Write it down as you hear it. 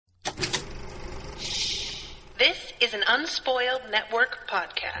is an Unspoiled Network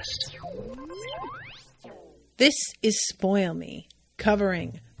podcast. This is Spoil Me,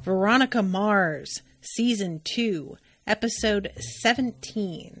 covering Veronica Mars, Season 2, Episode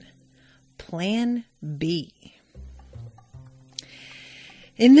 17, Plan B.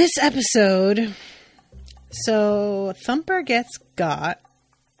 In this episode, so Thumper gets got,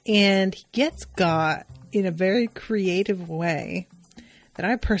 and he gets got in a very creative way that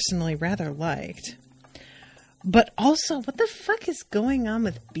I personally rather liked. But also, what the fuck is going on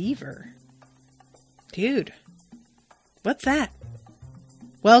with Beaver? Dude, what's that?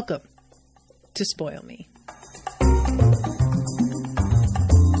 Welcome to Spoil Me.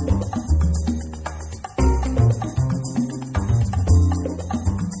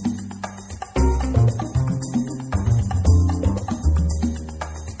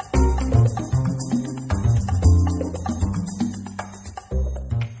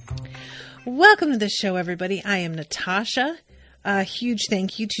 Welcome to the show, everybody. I am Natasha. A huge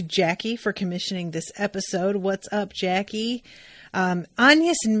thank you to Jacqui for commissioning this episode. What's up, Jacqui?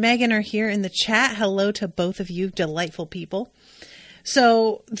 Agnes and Megan are here in the chat. Hello to both of you, delightful people.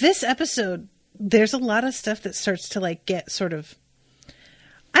 So this episode, there's a lot of stuff that starts to get sort of,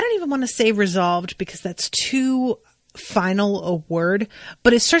 I don't even want to say resolved because that's too final a word,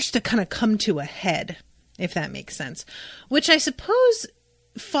 but it starts to kind of come to a head, if that makes sense, which I suppose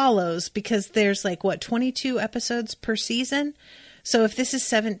follows because there's 22 episodes per season. So if this is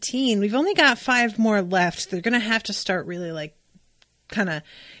 17, we've only got 5 more left. They're going to have to start really kind of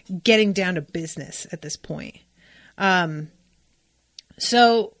getting down to business at this point.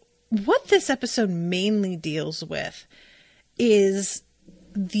 So what this episode mainly deals with is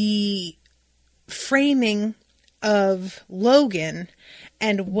the framing of Logan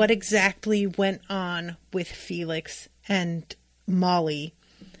and what exactly went on with Felix and Molly,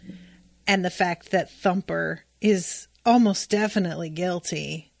 and the fact that Thumper is almost definitely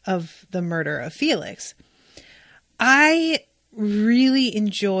guilty of the murder of Felix. I really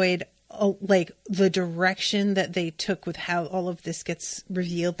enjoyed the direction that they took with how all of this gets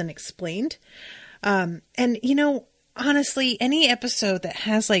revealed and explained. And honestly, any episode that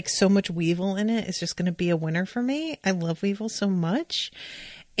has so much Weevil in it is just going to be a winner for me. I love Weevil so much,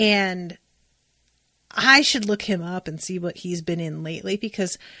 and I should look him up and see what he's been in lately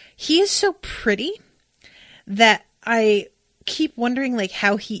because he is so pretty that I keep wondering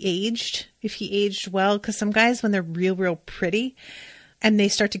how he aged, if he aged well. Because some guys, when they're real pretty and they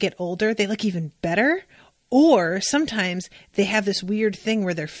start to get older, they look even better. Or sometimes they have this weird thing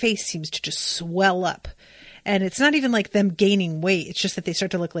where their face seems to just swell up. And it's not even them gaining weight. It's just that they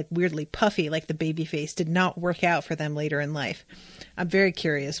start to look weirdly puffy, like the baby face did not work out for them later in life. I'm very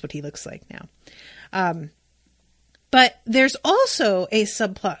curious what he looks like now. But there's also a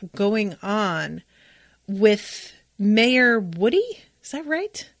subplot going on with Mayor Woody. Is that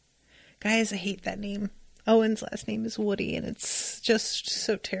right? Guys, I hate that name. Owen's last name is Woody, and it's just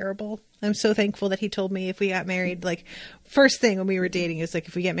so terrible. I'm so thankful that he told me if we got married, first thing when we were dating is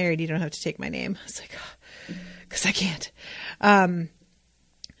if we get married, you don't have to take my name. I was because I can't.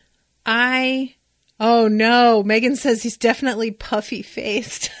 Oh no, Megan says he's definitely puffy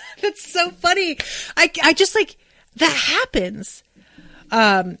faced. That's so funny. I just that happens.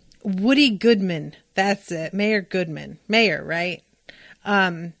 Woody Goodman. That's it. Mayor Goodman. Mayor, right?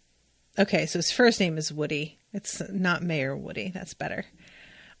 Okay, so his first name is Woody. It's not Mayor Woody. That's better.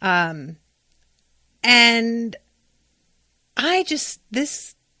 And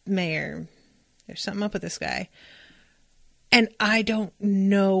this mayor, there's something up with this guy. And I don't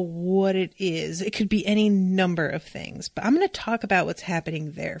know what it is. It could be any number of things. But I'm going to talk about what's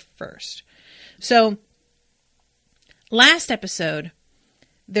happening there first. So, last episode,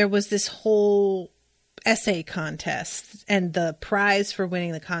 there was this whole essay contest. And the prize for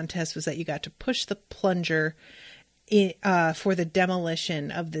winning the contest was that you got to push the plunger for the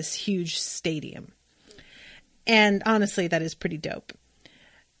demolition of this huge stadium. And honestly, that is pretty dope.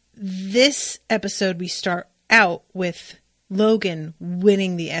 This episode, we start out with Logan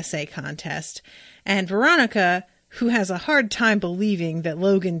winning the essay contest, and Veronica, who has a hard time believing that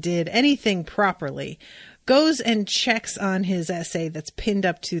Logan did anything properly, goes and checks on his essay that's pinned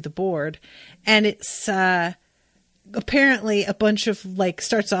up to the board, and it's apparently a bunch of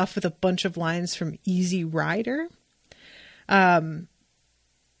starts off with a bunch of lines from Easy Rider. I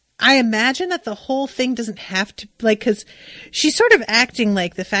imagine that the whole thing doesn't have to, because she's sort of acting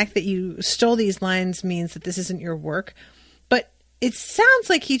like the fact that you stole these lines means that this isn't your work. But it sounds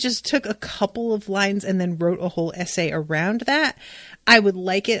like he just took a couple of lines and then wrote a whole essay around that. I would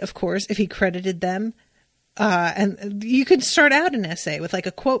like it, of course, if he credited them And you could start out an essay with like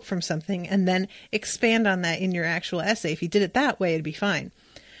a quote from something and then expand on that in your actual essay. If you did it that way, it'd be fine.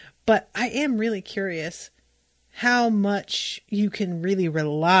 But I am really curious how much you can really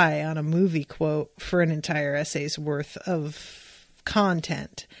rely on a movie quote for an entire essay's worth of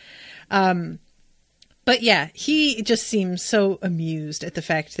content. But yeah, he just seems so amused at the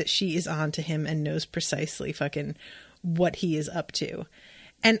fact that she is on to him and knows precisely fucking what he is up to.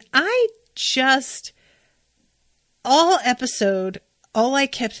 And I just, all episode, all I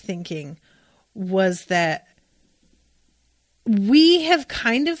kept thinking was that we have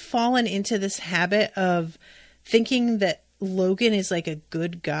kind of fallen into this habit of thinking that Logan is like a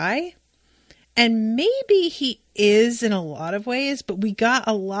good guy. And maybe he is in a lot of ways, but we got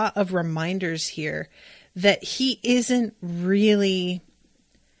a lot of reminders here that he isn't really,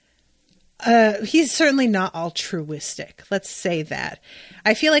 he's certainly not altruistic. Let's say that.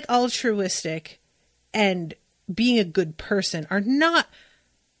 I feel like altruistic and being a good person are not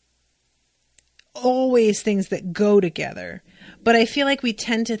always things that go together. But I feel like we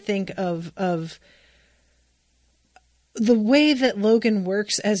tend to think of the way that Logan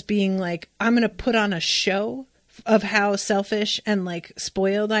works as being like, I'm going to put on a show of how selfish and like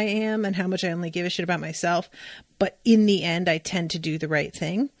spoiled I am and how much I only give a shit about myself. But in the end, I tend to do the right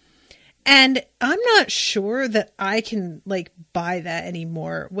thing. And I'm not sure that I can like buy that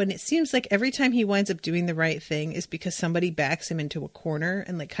anymore, when it seems like every time he winds up doing the right thing is because somebody backs him into a corner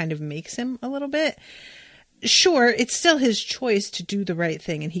and like kind of makes him a little bit. Sure, it's still his choice to do the right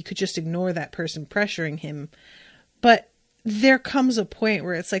thing and he could just ignore that person pressuring him. But there comes a point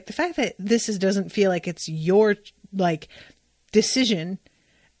where it's like the fact that doesn't feel like it's your like decision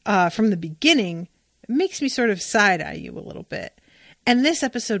from the beginning makes me sort of side eye you a little bit. And this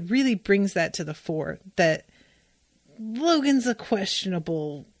episode really brings that to the fore, that Logan's a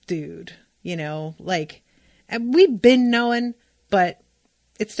questionable dude, you know, like, and we've been knowing, but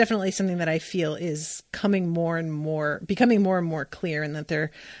it's definitely something that I feel is becoming more and more clear, and that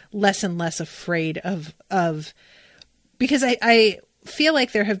they're less and less afraid of, because I feel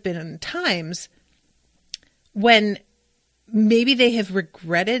like there have been times when maybe they have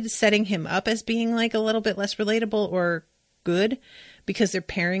regretted setting him up as being like a little bit less relatable or good, because they're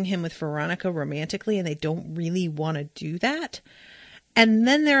pairing him with Veronica romantically and they don't really want to do that. And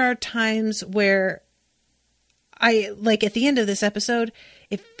then there are times where I, like at the end of this episode,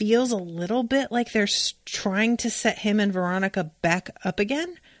 it feels a little bit like they're trying to set him and Veronica back up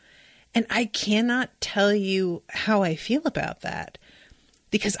again. And I cannot tell you how I feel about that,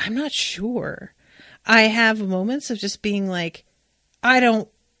 because I'm not sure. I have moments of just being like, I don't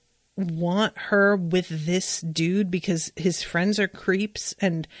want her with this dude because his friends are creeps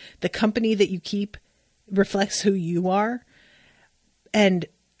and the company that you keep reflects who you are. And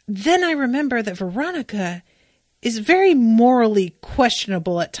then I remember that Veronica is very morally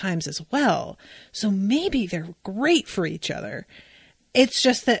questionable at times as well. So maybe they're great for each other. It's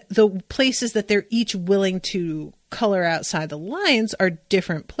just that the places that they're each willing to color outside the lines are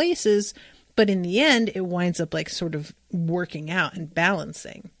different places. But in the end, it winds up like sort of working out and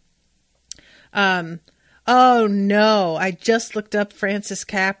balancing. Oh no, I just looked up Francis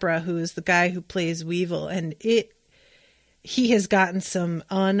Capra, who is the guy who plays Weevil, and he has gotten some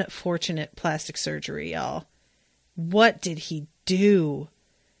unfortunate plastic surgery, y'all. What did he do?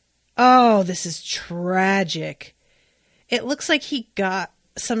 Oh, this is tragic. It looks like he got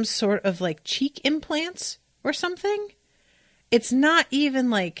some sort of like cheek implants or something. It's not even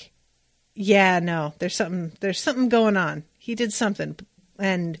like, yeah, no, there's something going on. He did something,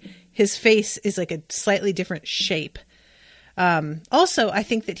 and his face is like a slightly different shape. Also, I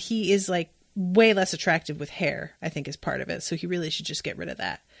think that he is like way less attractive with hair, I think is part of it. So he really should just get rid of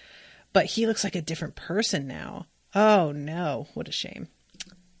that. But he looks like a different person now. Oh no, what a shame.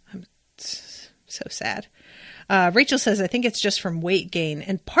 I'm so sad. Rachel says, I think it's just from weight gain.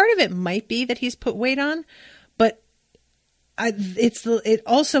 And part of it might be that he's put weight on, but it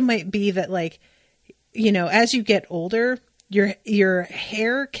also might be that, like, you know, as you get older, your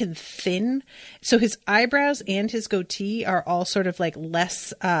hair can thin. So his eyebrows and his goatee are all sort of like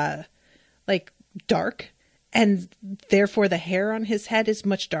less like dark. And therefore the hair on his head is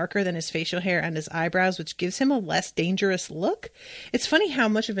much darker than his facial hair and his eyebrows, which gives him a less dangerous look. It's funny how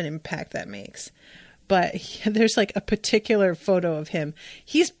much of an impact that makes. But there's like a particular photo of him.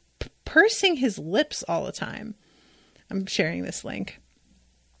 He's pursing his lips all the time. I'm sharing this link.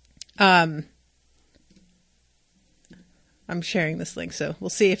 I'm sharing this link, so we'll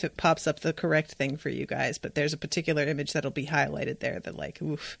see if it pops up the correct thing for you guys. But there's a particular image that'll be highlighted there that, like,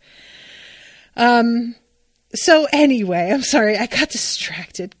 oof. So anyway, I'm sorry, I got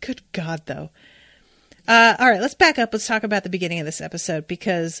distracted. Good God, though. All right, let's back up. Let's talk about the beginning of this episode,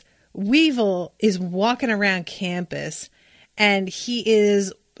 because Weevil is walking around campus and he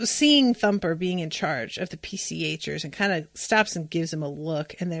is seeing Thumper being in charge of the PCHers and kind of stops and gives him a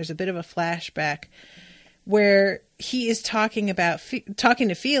look. And there's a bit of a flashback where he is talking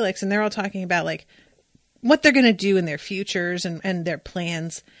to Felix, and they're all talking about like what they're going to do in their futures and their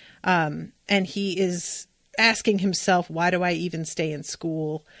plans. And he is asking himself, why do I even stay in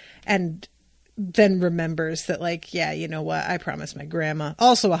school? And then remembers that, like, yeah, you know what? I promised my grandma.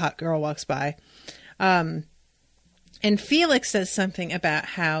 Also, a hot girl walks by. And Felix says something about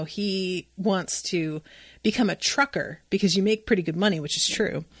how he wants to become a trucker because you make pretty good money, which is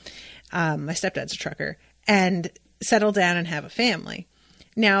true. My stepdad's a trucker, and settle down and have a family.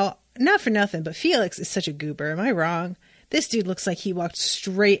 Now, not for nothing, but Felix is such a goober. Am I wrong? This dude looks like he walked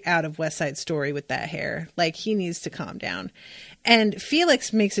straight out of West Side Story with that hair. Like, he needs to calm down. And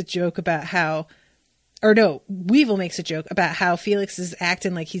Felix makes a joke about how, or no, Weevil makes a joke about how Felix is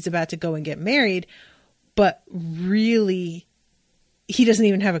acting like he's about to go and get married, but really he doesn't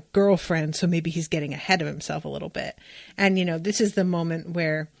even have a girlfriend, so maybe he's getting ahead of himself a little bit. And, you know, this is the moment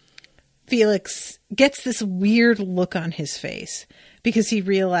where Felix gets this weird look on his face because he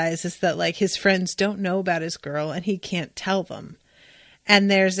realizes that, like, his friends don't know about his girl and he can't tell them. And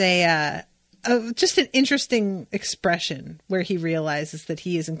there's just an interesting expression where he realizes that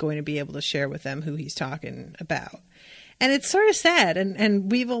he isn't going to be able to share with them who he's talking about. And it's sort of sad.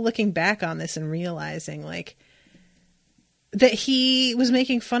 And Weevil looking back on this and realizing, like, that he was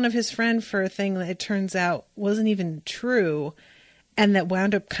making fun of his friend for a thing that it turns out wasn't even true, and that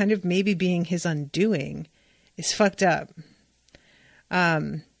wound up kind of maybe being his undoing, is fucked up.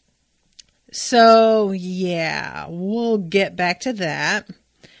 So yeah, we'll get back to that.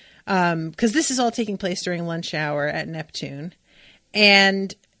 Because this is all taking place during lunch hour at Neptune.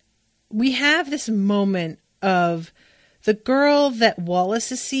 And we have this moment of the girl that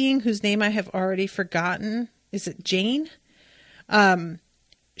Wallace is seeing, whose name I have already forgotten. Is it Jane?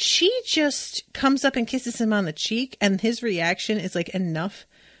 She just comes up and kisses him on the cheek, and his reaction is like enough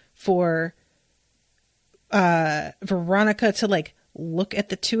for Veronica to like look at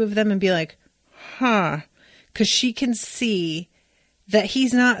the two of them and be like, huh, because she can see that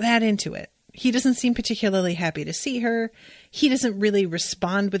he's not that into it. He doesn't seem particularly happy to see her. He doesn't really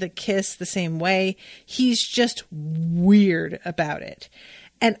respond with a kiss the same way. He's just weird about it.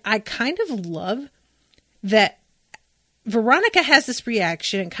 And I kind of love that Veronica has this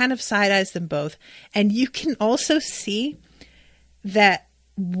reaction and kind of side-eyes them both. And you can also see that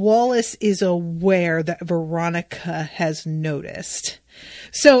Wallace is aware that Veronica has noticed.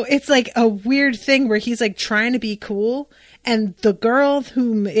 So it's like a weird thing where he's like trying to be cool, and the girl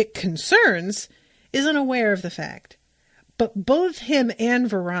whom it concerns isn't aware of the fact. But both him and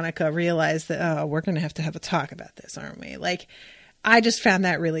Veronica realize that, oh, we're going to have a talk about this, aren't we? Like, I just found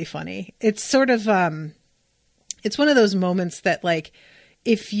that really funny. It's sort of, it's one of those moments that, like,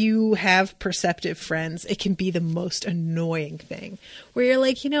 if you have perceptive friends, it can be the most annoying thing where you're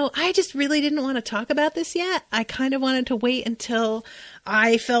like, you know, I just really didn't want to talk about this yet. I kind of wanted to wait until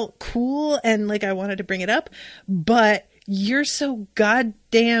I felt cool and like I wanted to bring it up, but you're so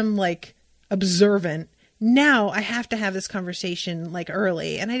goddamn like observant. Now I have to have this conversation like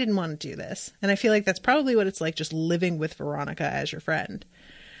early, and I didn't want to do this. And I feel like that's probably what it's like just living with Veronica as your friend.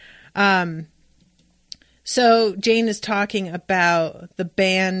 So Jane is talking about the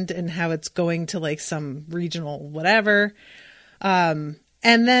band and how it's going to like some regional whatever. And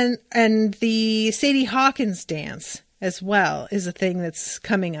the Sadie Hawkins dance as well is a thing that's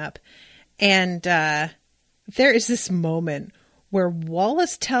coming up. And there is this moment where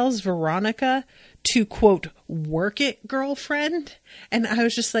Wallace tells Veronica to, quote, work it, girlfriend. And I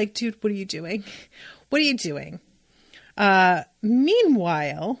was just like, dude, what are you doing? What are you doing?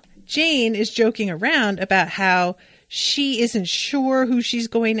 Meanwhile, Jane is joking around about how she isn't sure who she's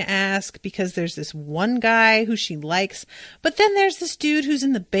going to ask because there's this one guy who she likes, but then there's this dude who's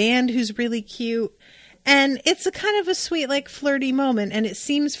in the band who's really cute. And it's a kind of a sweet, like, flirty moment. And it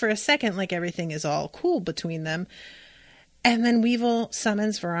seems for a second like everything is all cool between them. And then Weevil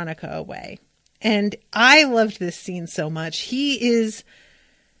summons Veronica away. And I loved this scene so much. He is,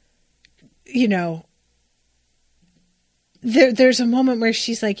 you know, there's a moment where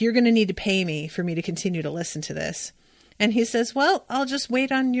she's like, you're going to need to pay me for me to continue to listen to this. And he says, well, I'll just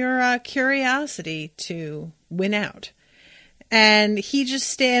wait on your curiosity to win out. And he just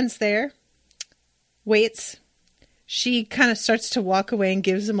stands there, waits. She kind of starts to walk away and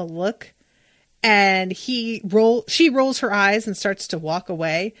gives him a look. And she rolls her eyes and starts to walk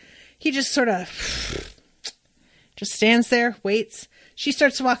away. He just sort of just stands there, waits. She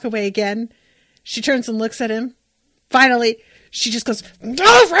starts to walk away again. She turns and looks at him. Finally, she just goes,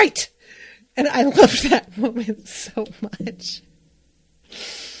 all right. And I love that moment so much.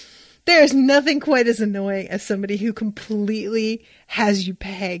 There's nothing quite as annoying as somebody who completely has you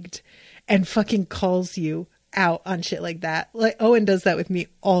pegged and fucking calls you out on shit like that. Like, Owen does that with me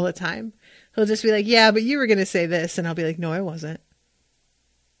all the time. He'll just be like, yeah, but you were going to say this. And I'll be like, no, I wasn't.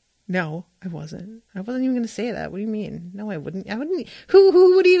 No, I wasn't. I wasn't even going to say that. What do you mean? No, I wouldn't.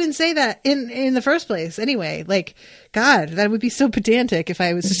 Who would even say that in the first place? Anyway, like, God, that would be so pedantic if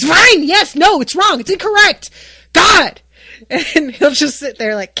I was just, fine, yes, no, it's wrong, it's incorrect. God. And he'll just sit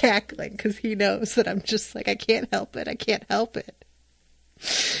there like cackling because he knows that I'm just like, I can't help it. I can't help it.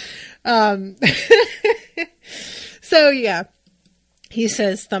 So yeah, he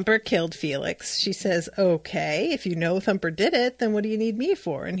says Thumper killed Felix. She says, okay, if you know Thumper did it, then what do you need me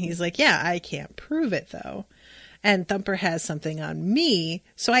for? And he's like, yeah, I can't prove it though. And Thumper has something on me,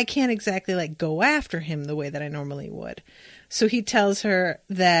 so I can't exactly like go after him the way that I normally would. So he tells her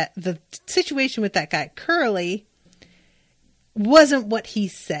that the situation with that guy, Curly, wasn't what he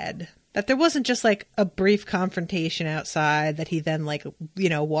said. That there wasn't just like a brief confrontation outside that he then like, you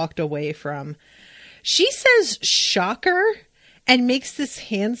know, walked away from. She says shocker and makes this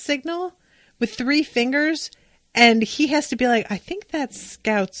hand signal with 3 fingers. And he has to be like, I think that's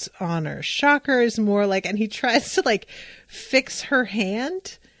Scout's honor. Shocker is more like, and he tries to like fix her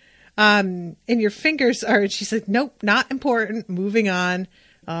hand. And your fingers are, she's like, nope, not important. Moving on.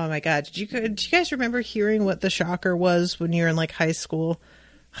 Oh my God. Did you guys remember hearing what the shocker was when you were in like high school?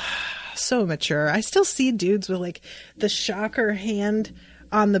 So mature. I still see dudes with like the shocker hand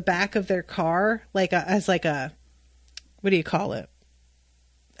on the back of their car, like as like a, what do you call it?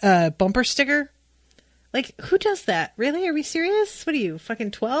 A bumper sticker. Like, who does that? Really? Are we serious? What are you,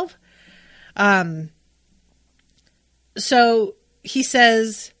 fucking 12? So he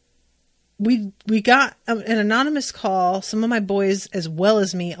says, we got an anonymous call, some of my boys as well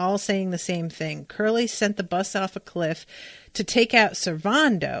as me all saying the same thing. Curly sent the bus off a cliff to take out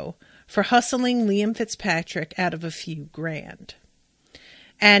Servando for hustling Liam Fitzpatrick out of a few grand.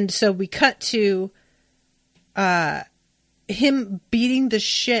 And so we cut to him beating the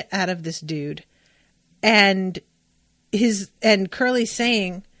shit out of this dude. And Curly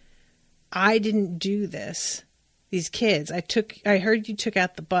saying, I didn't do this. These kids, I heard you took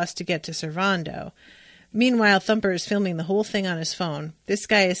out the bus to get to Servando. Meanwhile, Thumper is filming the whole thing on his phone. This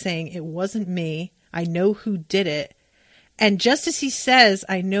guy is saying, it wasn't me. I know who did it. And just as he says,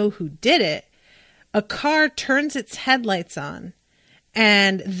 I know who did it, a car turns its headlights on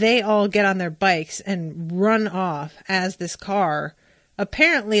and they all get on their bikes and run off as this car,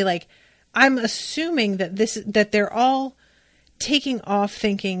 apparently, like, I'm assuming that they're all taking off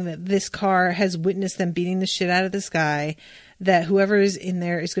thinking that this car has witnessed them beating the shit out of this guy, that whoever is in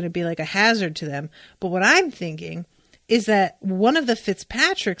there is going to be like a hazard to them. But what I'm thinking is that one of the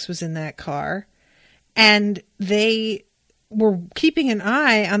Fitzpatricks was in that car and they were keeping an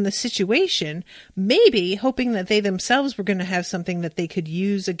eye on the situation, maybe hoping that they themselves were going to have something that they could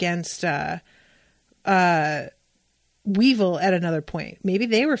use against Weevil at another point. Maybe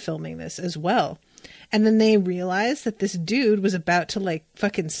they were filming this as well. And then they realized that this dude was about to like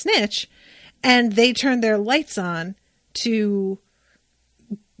fucking snitch, and they turned their lights on to,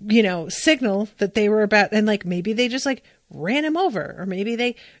 you know, signal that they were about, and like maybe they just like ran him over, or maybe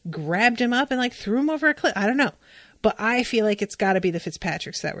they grabbed him up and like threw him over a cliff. I don't know. But I feel like it's got to be the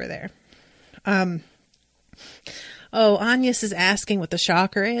Fitzpatricks that were there. Oh, Agnes is asking what the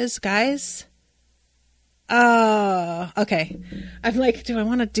shocker is, guys. Okay. I'm like, do I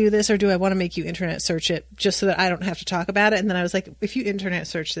want to do this or do I want to make you internet search it just so that I don't have to talk about it? And then I was like, if you internet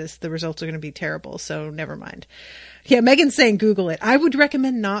search this, the results are going to be terrible. So never mind. Yeah. Megan's saying Google it. I would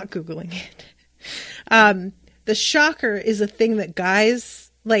recommend not Googling it. The shocker is a thing that guys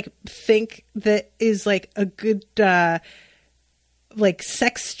like think that is like a good, like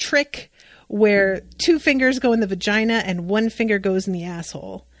sex trick where 2 fingers go in the vagina and 1 finger goes in the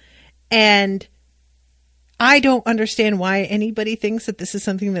asshole. And I don't understand why anybody thinks that this is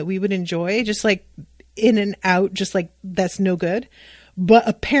something that we would enjoy, just like in and out, just like that's no good. But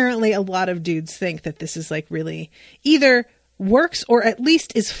apparently a lot of dudes think that this is like really either works or at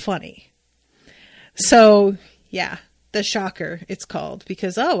least is funny. So yeah, the shocker it's called,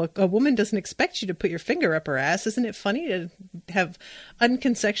 because, oh, a woman doesn't expect you to put your finger up her ass. Isn't it funny to have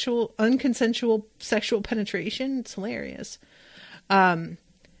unconsensual sexual penetration? It's hilarious.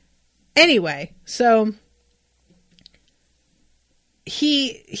 Anyway, so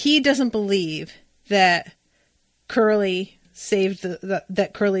he doesn't believe that Curly saved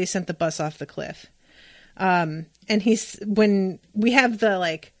that Curly sent the bus off the cliff. And when we have the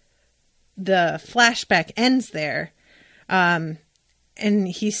like the flashback ends there. And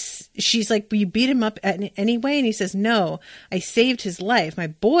she's like, "Will you beat him up anyway?" And he says, "No, I saved his life. My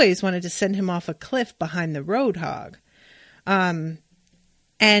boys wanted to send him off a cliff behind the roadhog."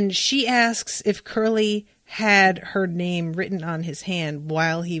 And she asks if Curly had her name written on his hand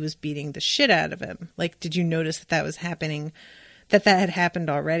while he was beating the shit out of him. Like, did you notice that was happening, that had happened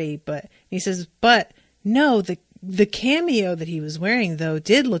already? But he says, "But no, the cameo that he was wearing, though,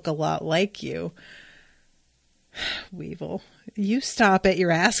 did look a lot like you." Weevil, you stop it.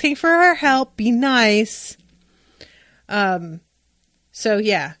 You're asking for our help. Be nice. So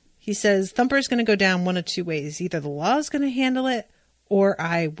yeah, he says Thumper's going to go down one of two ways. Either the law is going to handle it or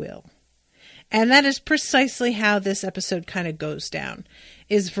I will. And that is precisely how this episode kind of goes down.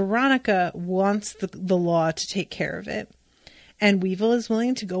 Is Veronica wants the law to take care of it. And Weevil is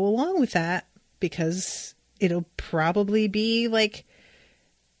willing to go along with that because it'll probably be like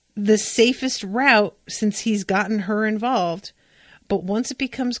the safest route since he's gotten her involved. But once it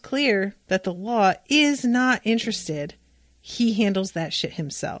becomes clear that the law is not interested, he handles that shit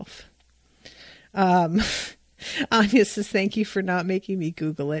himself. Anya says, "Thank you for not making me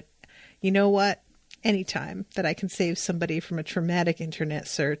Google it." You know what? Anytime that I can save somebody from a traumatic internet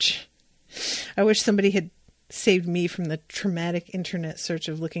search. I wish somebody had saved me from the traumatic internet search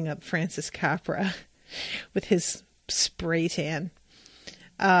of looking up Francis Capra with his spray tan.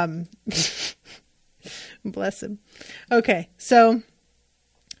 Bless him. Okay, so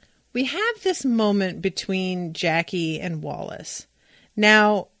we have this moment between Jacqui and Wallace.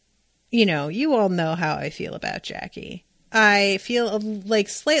 Now, you all know how I feel about Jacqui. I feel like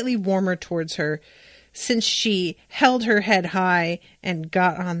slightly warmer towards her since she held her head high and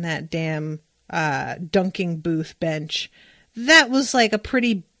got on that damn dunking booth bench. That was like a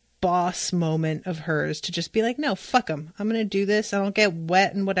pretty boss moment of hers to just be like, "No, fuck them. I'm going to do this. I don't get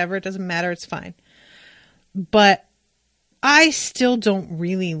wet and whatever. It doesn't matter. It's fine." But I still don't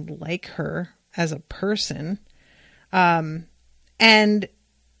really like her as a person. And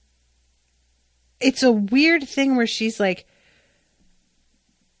it's a weird thing where she's like,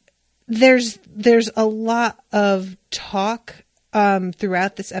 there's a lot of talk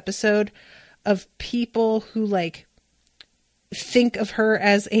throughout this episode of people who like think of her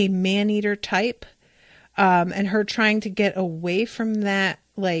as a man-eater type, and her trying to get away from that,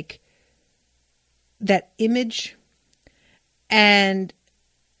 like that image. And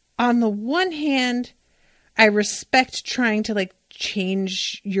on the one hand, I respect trying to like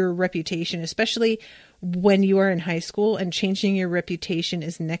change your reputation, especially when you are in high school and changing your reputation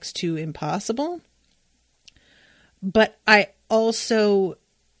is next to impossible. But I also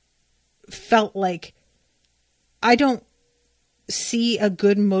felt like I don't see a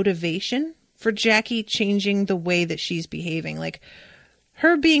good motivation for Jacqui changing the way that she's behaving. Like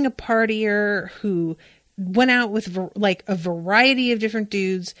her being a partier who went out with like a variety of different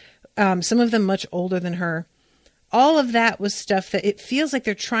dudes, some of them much older than her. All of that was stuff that it feels like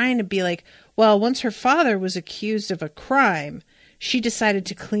they're trying to be like, well, once her father was accused of a crime, she decided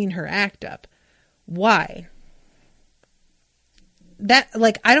to clean her act up. Why? That,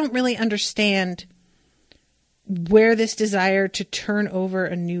 like, I don't really understand where this desire to turn over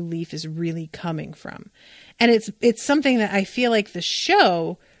a new leaf is really coming from. And it's something that I feel like the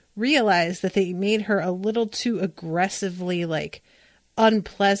show realized that they made her a little too aggressively, like,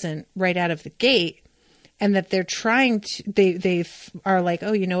 unpleasant right out of the gate. And that they're trying to, they are like,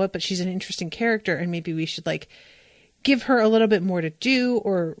 oh, you know what, but she's an interesting character and maybe we should like give her a little bit more to do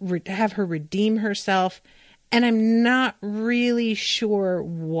or have her redeem herself. And I'm not really sure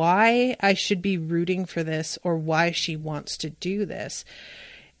why I should be rooting for this or why she wants to do this.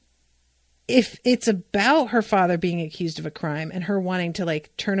 If it's about her father being accused of a crime and her wanting to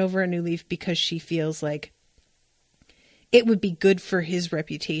like turn over a new leaf because she feels like it would be good for his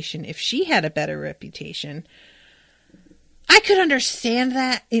reputation if she had a better reputation, I could understand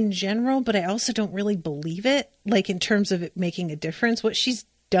that in general, but I also don't really believe it. Like in terms of it making a difference, what she's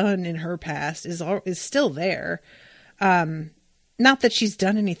done in her past is still there. Not that she's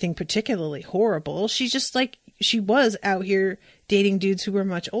done anything particularly horrible. She's just like, she was out here dating dudes who were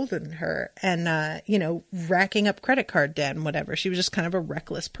much older than her and, racking up credit card debt and whatever. She was just kind of a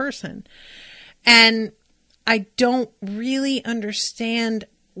reckless person. And I don't really understand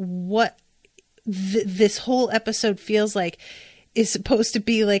what this whole episode feels like is supposed to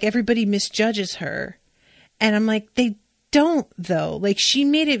be like everybody misjudges her. And I'm like, they don't though. Like she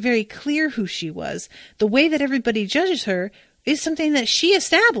made it very clear who she was. The way that everybody judges her is something that she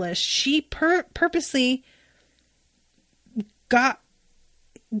established. She purposely got,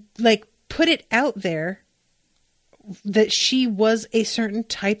 like, put it out there that she was a certain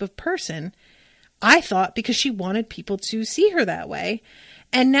type of person. I thought because she wanted people to see her that way.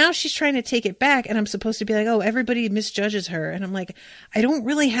 And now she's trying to take it back, and I'm supposed to be like, oh, everybody misjudges her. And I'm like, I don't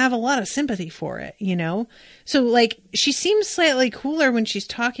really have a lot of sympathy for it, you know? So, like, she seems slightly cooler when she's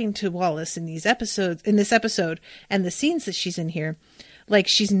talking to Wallace in this episode, and the scenes that she's in here. Like,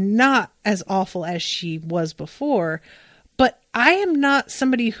 she's not as awful as she was before, but I am not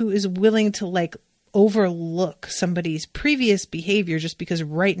somebody who is willing to, like, overlook somebody's previous behavior just because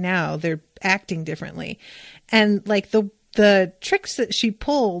right now they're acting differently. And, like, the tricks that she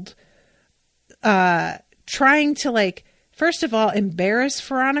pulled, trying to, like, first of all, embarrass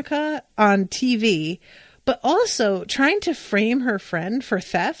Veronica on TV, but also trying to frame her friend for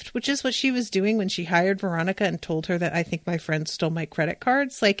theft, which is what she was doing when she hired Veronica and told her that I think my friend stole my credit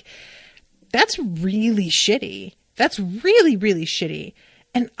cards. Like, that's really shitty. That's really, really shitty.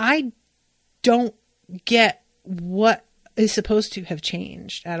 And I don't get what is supposed to have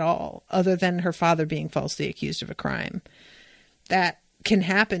changed at all, other than her father being falsely accused of a crime. That can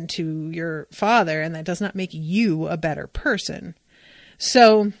happen to your father, and that does not make you a better person.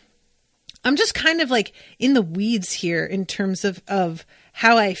 So I'm just kind of like in the weeds here in terms of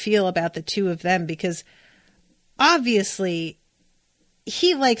how I feel about the two of them, because obviously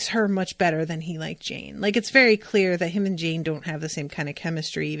he likes her much better than he liked Jane. Like, it's very clear that him and Jane don't have the same kind of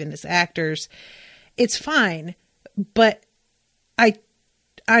chemistry, even as actors. It's fine, but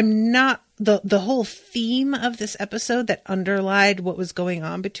I'm not the whole theme of this episode that underlied what was going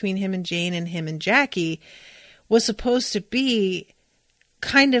on between him and Jane and him and Jacqui was supposed to be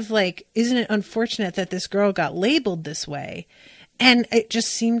kind of like, isn't it unfortunate that this girl got labeled this way? And it just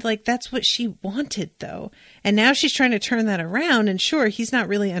seemed like that's what she wanted, though. And now she's trying to turn that around. And sure, he's not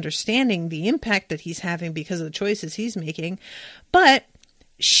really understanding the impact that he's having because of the choices he's making. But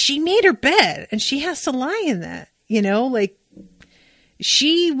she made her bed and she has to lie in that, you know, like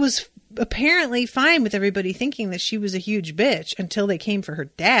she was apparently fine with everybody thinking that she was a huge bitch until they came for her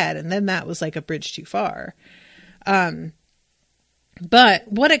dad. And then that was like a bridge too far. But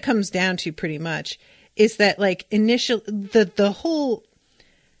what it comes down to pretty much is that, like, the whole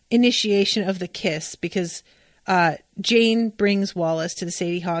initiation of the kiss, because Jane brings Wallace to the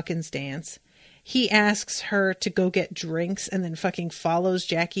Sadie Hawkins dance. He asks her to go get drinks and then fucking follows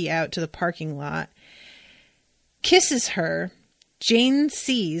Jacqui out to the parking lot, kisses her. Jane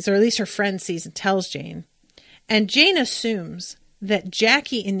sees, or at least her friend sees and tells Jane. And Jane assumes that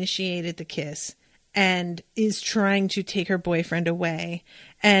Jacqui initiated the kiss and is trying to take her boyfriend away.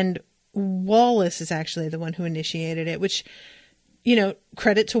 And Wallace is actually the one who initiated it, which, you know,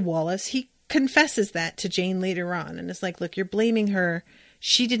 credit to Wallace. He confesses that to Jane later on and is like, look, you're blaming her.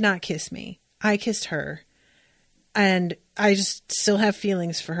 She did not kiss me. I kissed her. And I just still have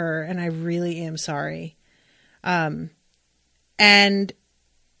feelings for her, and I really am sorry. And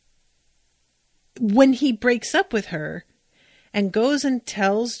when he breaks up with her and goes and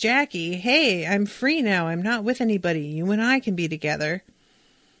tells Jacqui, hey, I'm free now. I'm not with anybody. You and I can be together.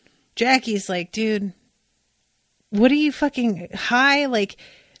 Jacqui's like, dude, what are you fucking high? Like,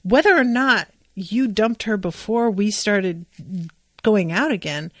 whether or not you dumped her before we started going out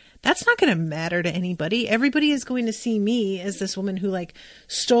again, that's not going to matter to anybody. Everybody is going to see me as this woman who, like,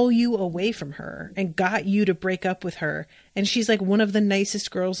 stole you away from her and got you to break up with her. And she's like one of the nicest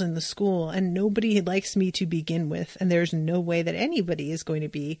girls in the school, and nobody likes me to begin with. And there's no way that anybody is going to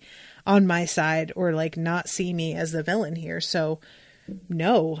be on my side or, like, not see me as the villain here. So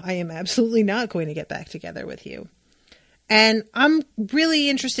no, I am absolutely not going to get back together with you. And I'm really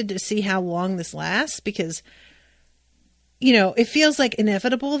interested to see how long this lasts, because, you know, it feels like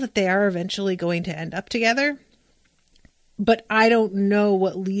inevitable that they are eventually going to end up together. But I don't know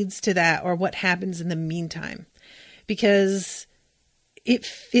what leads to that or what happens in the meantime, because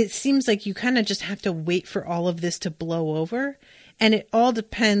it seems like you kind of just have to wait for all of this to blow over. And it all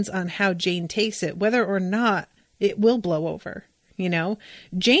depends on how Jane takes it, whether or not it will blow over. You know,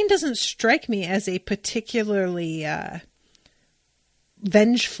 Jane doesn't strike me as a particularly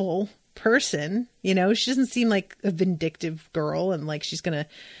vengeful person. You know, she doesn't seem like a vindictive girl and like she's going to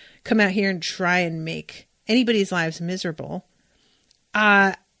come out here and try and make anybody's lives miserable.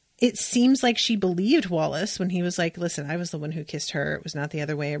 It seems like she believed Wallace when he was like, listen, I was the one who kissed her. It was not the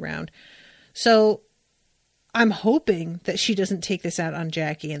other way around. So I'm hoping that she doesn't take this out on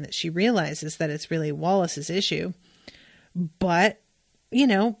Jacqui and that she realizes that it's really Wallace's issue. But, you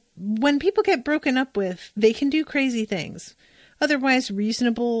know, when people get broken up with, they can do crazy things. Otherwise,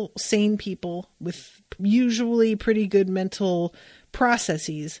 reasonable, sane people with usually pretty good mental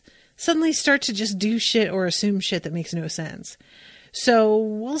processes suddenly start to just do shit or assume shit that makes no sense. So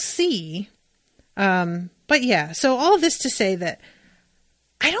we'll see. But But yeah, so all of this to say that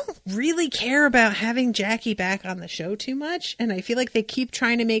I don't really care about having Jacqui back on the show too much. And I feel like they keep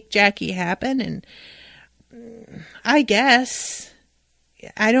trying to make Jacqui happen. And I guess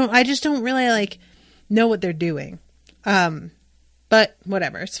I just don't really like know what they're doing. But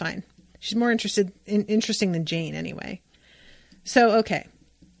whatever, it's fine. She's more interesting than Jane anyway. So, okay.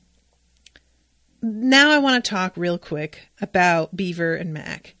 Now I want to talk real quick about Beaver and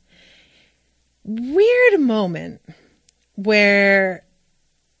Mac. Weird moment where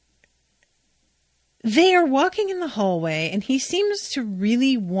they are walking in the hallway and he seems to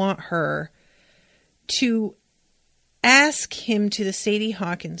really want her to ask him to the Sadie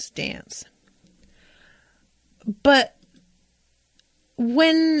Hawkins dance. But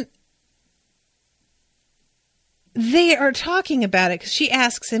when they are talking about it, because she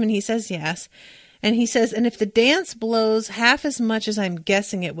asks him and he says yes, and he says, and if the dance blows half as much as I'm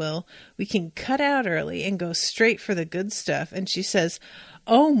guessing it will, we can cut out early and go straight for the good stuff. And she says,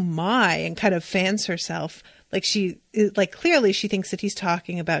 oh my, and kind of fans herself. Like clearly she thinks that he's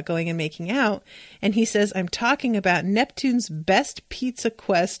talking about going and making out. And he says, I'm talking about Neptune's best pizza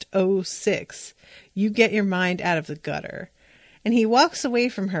quest 06. You get your mind out of the gutter. And he walks away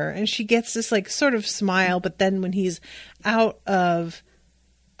from her and she gets this like sort of smile. But then when he's out of,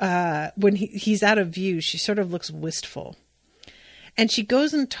 he's out of view, she sort of looks wistful. And she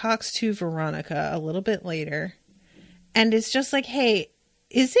goes and talks to Veronica a little bit later. And it's just like, hey,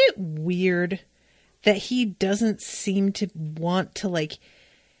 is it weird that he doesn't seem to want to like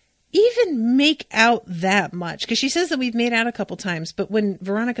even make out that much? Because she says that we've made out a couple times, but when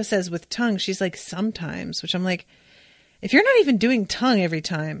Veronica says with tongue, she's like sometimes, which I'm like, if you're not even doing tongue every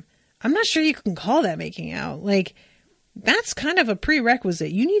time, I'm not sure you can call that making out. Like, that's kind of a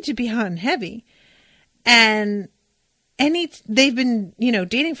prerequisite. You need to be hot and heavy. And they've been,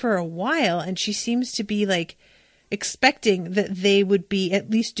 dating for a while, and she seems to be like expecting that they would be at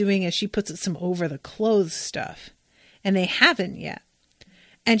least doing, as she puts it, some over the clothes stuff. And they haven't yet.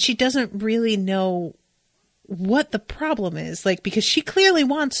 And she doesn't really know what the problem is, like, because she clearly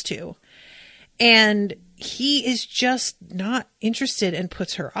wants to. And he is just not interested and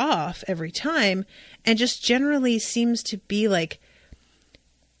puts her off every time, and just generally seems to be like,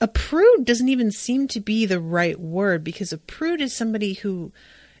 a prude doesn't even seem to be the right word, because a prude is somebody who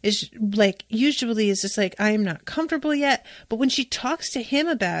is like, usually is just like, I am not comfortable yet. But when she talks to him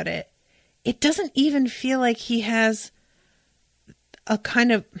about it, it doesn't even feel like he has a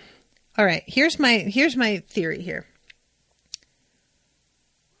kind of, all right, here's my theory here.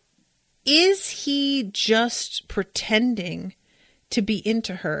 Is he just pretending to be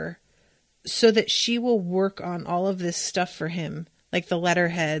into her so that she will work on all of this stuff for him, like the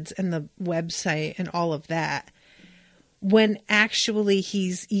letterheads and the website and all of that, when actually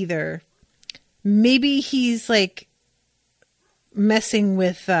he's either, maybe he's like messing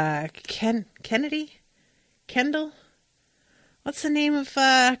with Kendall? What's the name of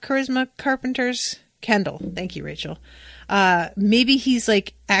Charisma Carpenter's? Kendall. Thank you, Rachel. Maybe he's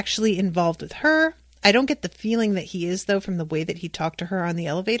like actually involved with her. I don't get the feeling that he is, though, from the way that he talked to her on the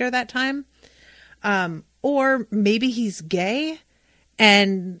elevator that time. Or maybe he's gay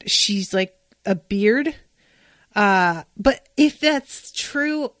and she's like a beard. But if that's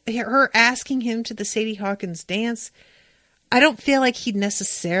true, her asking him to the Sadie Hawkins dance, I don't feel like he'd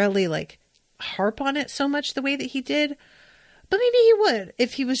necessarily like harp on it so much the way that he did. But maybe he would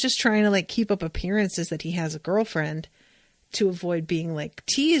if he was just trying to like keep up appearances that he has a girlfriend to avoid being like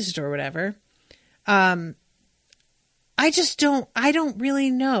teased or whatever. I don't really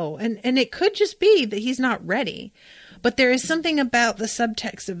know. And it could just be that he's not ready. But there is something about the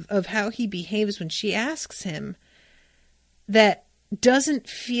subtext of how he behaves when she asks him that doesn't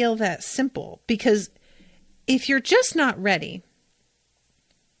feel that simple. Because if you're just not ready,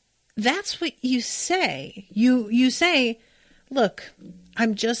 that's what you say. You say, look,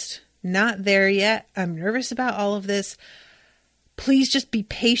 I'm just not there yet. I'm nervous about all of this. Please just be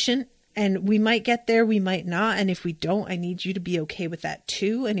patient. And we might get there, we might not. And if we don't, I need you to be okay with that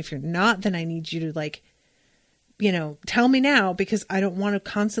too. And if you're not, then I need you to like, tell me now, because I don't want to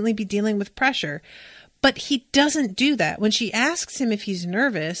constantly be dealing with pressure. But he doesn't do that. When she asks him if he's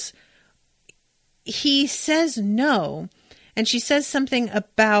nervous, he says no. And she says something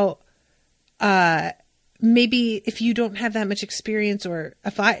about, maybe if you don't have that much experience, or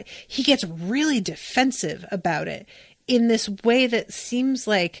he gets really defensive about it in this way that seems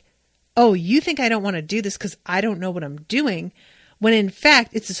like, oh, you think I don't want to do this because I don't know what I'm doing, when in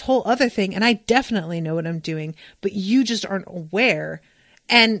fact it's this whole other thing, and I definitely know what I'm doing, but you just aren't aware.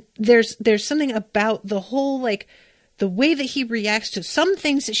 And there's something about the whole the way that he reacts to some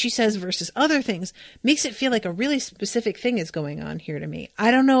things that she says versus other things makes it feel like a really specific thing is going on here to me.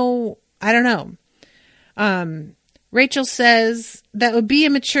 I don't know. Rachel says that would be a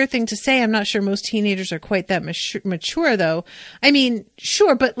mature thing to say. I'm not sure most teenagers are quite that mature though. I mean,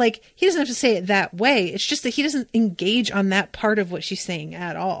 sure, but like he doesn't have to say it that way. It's just that he doesn't engage on that part of what she's saying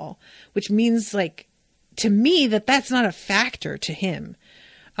at all, which means like to me that's not a factor to him.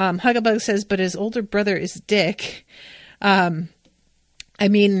 Huggabug says, but his older brother is Dick. I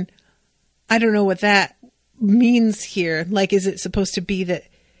mean, I don't know what that means here. Like, is it supposed to be that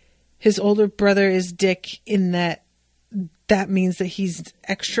his older brother is Dick in that means that he's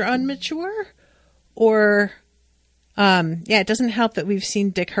extra immature? Or, it doesn't help that we've seen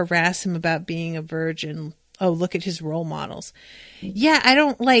Dick harass him about being a virgin. Oh, look at his role models. Yeah, I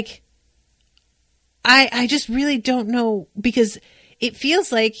don't like, I just really don't know, because it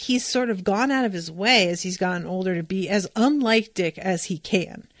feels like he's sort of gone out of his way as he's gotten older to be as unlike Dick as he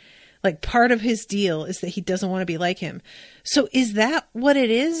can. Like, part of his deal is that he doesn't want to be like him. So is that what it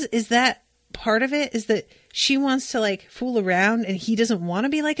is? Is that part of it? Is that she wants to like fool around and he doesn't want to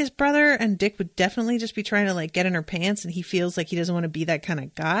be like his brother, and Dick would definitely just be trying to like get in her pants, and he feels like he doesn't want to be that kind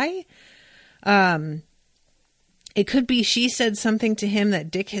of guy? It could be she said something to him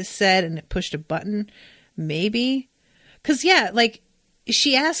that Dick has said and it pushed a button. Maybe. 'Cause yeah, like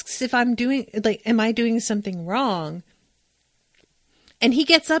she asks if I'm doing, like, am I doing something wrong? And he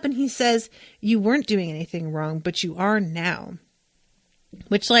gets up and he says, you weren't doing anything wrong, but you are now.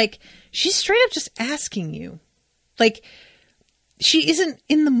 Which, like, she's straight up just asking you. Like, she isn't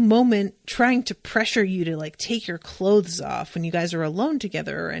in the moment trying to pressure you to, like, take your clothes off when you guys are alone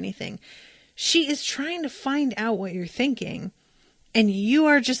together or anything. She is trying to find out what you're thinking. And you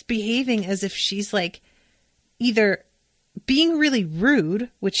are just behaving as if she's, like, either being really rude,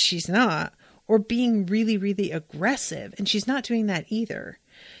 which she's not, or being really, really aggressive. And she's not doing that either.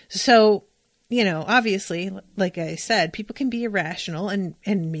 So, you know, obviously, like I said, people can be irrational, and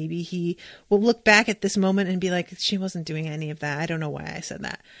maybe he will look back at this moment and be like, she wasn't doing any of that. I don't know why I said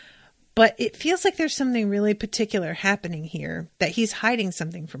that. But it feels like there's something really particular happening here, that he's hiding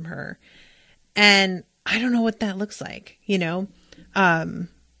something from her. And I don't know what that looks like, you know? I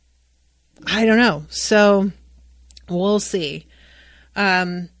don't know. So we'll see.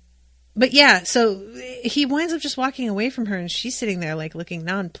 But yeah, so he winds up just walking away from her, and she's sitting there like looking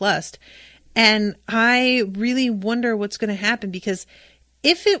nonplussed. And I really wonder what's going to happen, because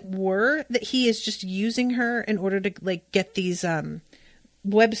if it were that he is just using her in order to like get these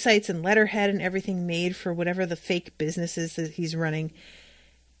websites and letterhead and everything made for whatever the fake business is that he's running,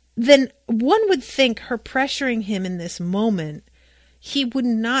 then one would think her pressuring him in this moment, he would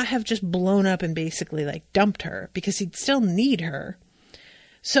not have just blown up and basically like dumped her, because he'd still need her.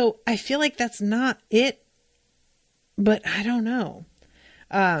 So I feel like that's not it, but I don't know.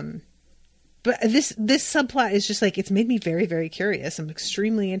 But this subplot is just like, it's made me very, very curious. I'm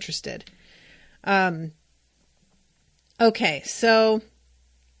extremely interested. Okay, so,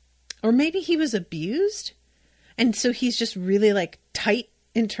 or maybe he was abused, and so he's just really like tight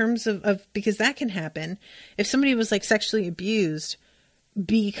in terms of because that can happen. If somebody was like sexually abused,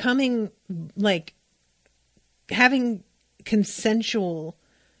 becoming like having consensual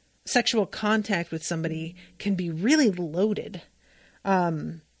sexual contact with somebody can be really loaded.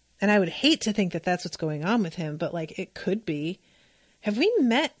 And I would hate to think that that's what's going on with him, but like it could be. Have we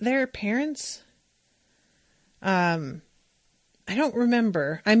met their parents? I don't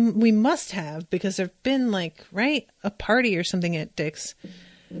remember. We must have, because there've been like, right, a party or something at Dick's.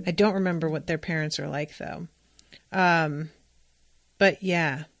 I don't remember what their parents are like though. But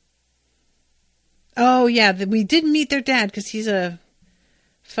yeah. Oh yeah, we did meet their dad, because he's a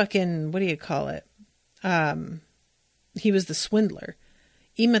fucking, what do you call it? He was the swindler.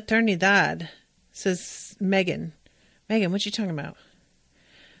 Y maternidad, says Megan. Megan, what you talking about?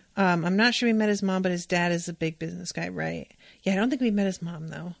 I'm not sure we met his mom, but his dad is a big business guy, right? Yeah, I don't think we met his mom,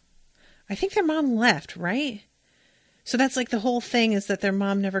 though. I think their mom left, right? So that's like the whole thing, is that their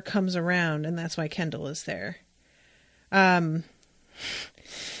mom never comes around, and that's why Kendall is there. Megan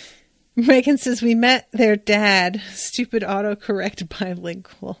says, we met their dad. Stupid autocorrect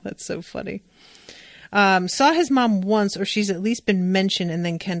bilingual. That's so funny. Saw his mom once, or she's at least been mentioned, and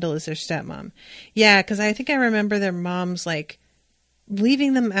then Kendall is their stepmom. Yeah, because I think I remember their mom's like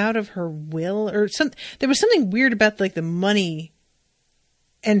leaving them out of her will, or some. There was something weird about like the money,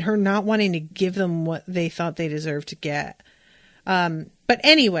 and her not wanting to give them what they thought they deserved to get. But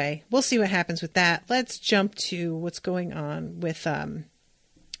anyway, we'll see what happens with that. Let's jump to what's going on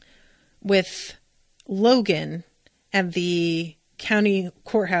with Logan and the county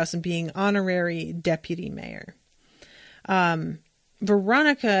courthouse and being honorary deputy mayor.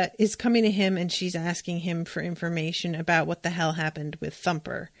 Veronica is coming to him and she's asking him for information about what the hell happened with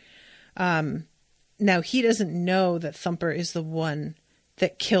Thumper. Now, he doesn't know that Thumper is the one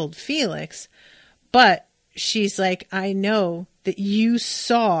that killed Felix, but she's like, I know that you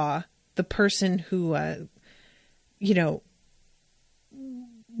saw the person who,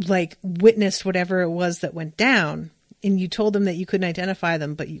 like witnessed whatever it was that went down, and you told them that you couldn't identify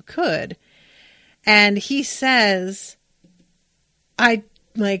them, but you could. And he says,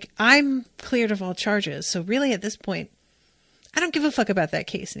 I'm cleared of all charges. So really at this point, I don't give a fuck about that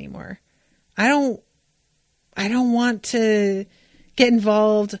case anymore. I don't want to get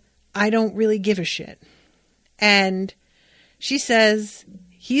involved. I don't really give a shit. And she says,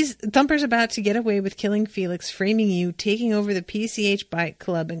 Thumper's about to get away with killing Felix, framing you, taking over the PCH bike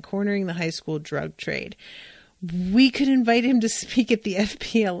club, and cornering the high school drug trade. We could invite him to speak at the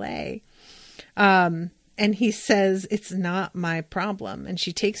FPLA. And he says, it's not my problem. And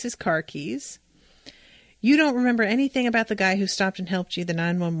she takes his car keys. You don't remember anything about the guy who stopped and helped you, the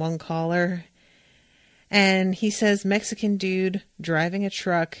 911 caller. And he says, Mexican dude driving a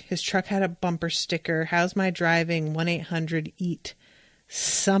truck. His truck had a bumper sticker. How's my driving? 1-800-EAT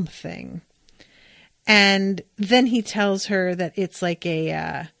something. And then he tells her that it's like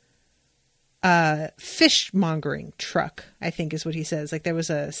a fishmongering truck, I think is what he says. Like there was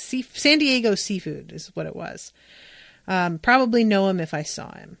a San Diego seafood is what it was. Probably know him if I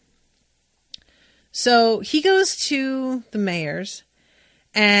saw him. So he goes to the mayor's,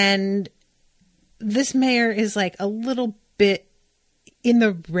 and this mayor is like a little bit in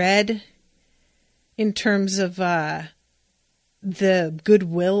the red in terms of the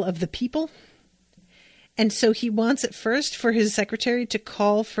goodwill of the people. And so he wants at first for his secretary to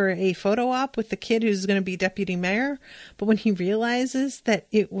call for a photo op with the kid who's going to be deputy mayor. But when he realizes that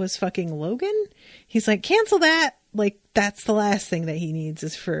it was fucking Logan, he's like, cancel that. Like, that's the last thing that he needs,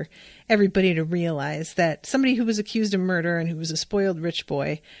 is for everybody to realize that somebody who was accused of murder and who was a spoiled rich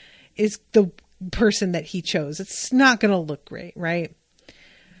boy is the person that he chose. It's not going to look great, right?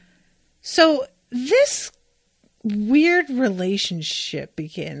 So this weird relationship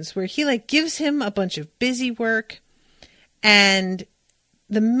begins where he like gives him a bunch of busy work, and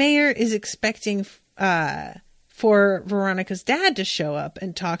the mayor is expecting for Veronica's dad to show up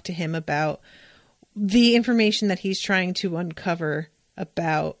and talk to him about the information that he's trying to uncover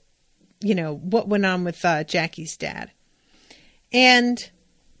about, what went on with Jacqui's dad. And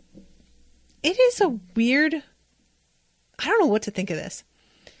it is a weird, I don't know what to think of this.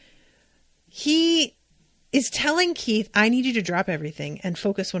 He is telling Keith, I need you to drop everything and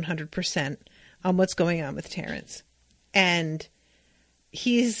focus 100% on what's going on with Terrence. And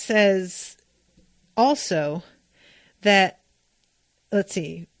he says also that, let's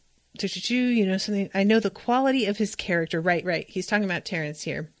see, something, I know the quality of his character. Right. He's talking about Terrence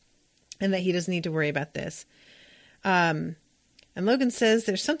here, and that he doesn't need to worry about this. And Logan says,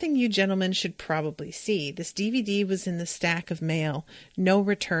 there's something you gentlemen should probably see. This DVD was in the stack of mail, no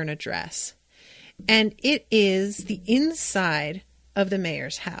return address. And it is the inside of the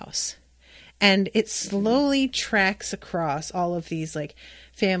mayor's house. And it slowly tracks across all of these like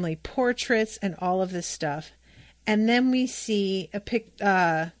family portraits and all of this stuff. And then we see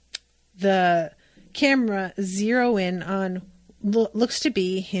the camera zero in on looks to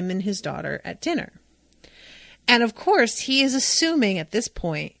be him and his daughter at dinner. And of course, he is assuming at this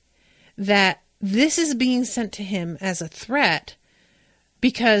point that this is being sent to him as a threat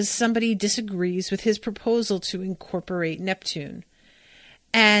because somebody disagrees with his proposal to incorporate Neptune.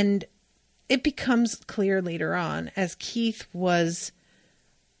 And it becomes clear later on, as Keith was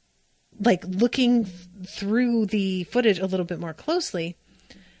like looking through the footage a little bit more closely,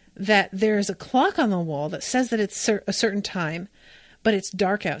 that there's a clock on the wall that says that it's a certain time, but it's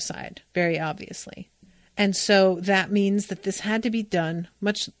dark outside, very obviously. And so that means that this had to be done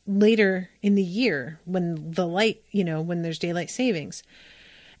much later in the year when the light, when there's daylight savings.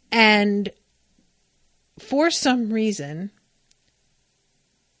 And for some reason,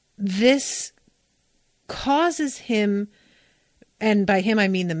 this causes him, and by him I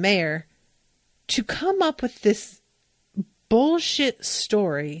mean the mayor, to come up with this bullshit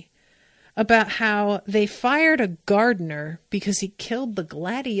story about how they fired a gardener because he killed the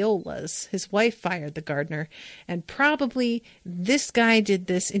gladiolas. His wife fired the gardener, and probably this guy did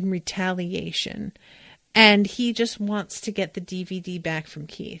this in retaliation. And he just wants to get the DVD back from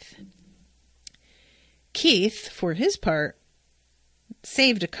Keith. Keith, for his part,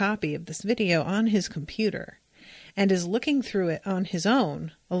 saved a copy of this video on his computer and is looking through it on his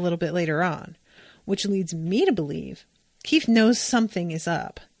own a little bit later on, which leads me to believe Keith knows something is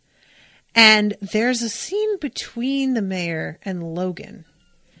up. And there's a scene between the mayor and Logan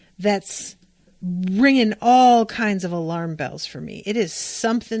that's ringing all kinds of alarm bells for me. It is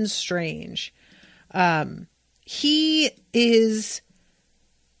something strange. He is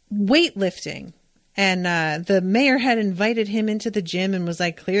weightlifting, and the mayor had invited him into the gym and was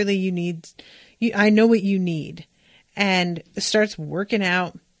like, clearly I know what you need. And starts working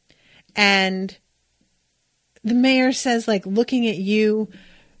out. And the mayor says, like, looking at you,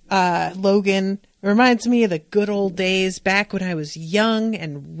 Logan, reminds me of the good old days back when I was young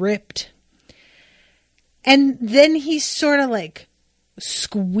and ripped. And then he sort of like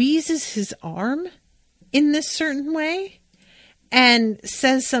squeezes his arm in this certain way and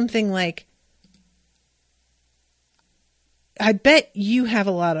says something like, I bet you have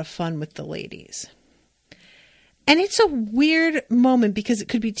a lot of fun with the ladies. And it's a weird moment because it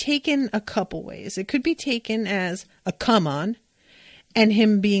could be taken a couple ways. It could be taken as a come on and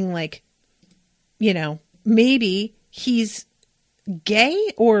him being like, you know, maybe he's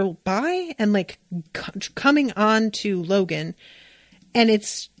gay or bi and like coming on to Logan. And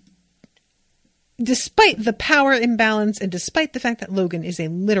it's despite the power imbalance and despite the fact that Logan is a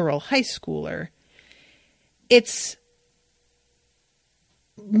literal high schooler, it's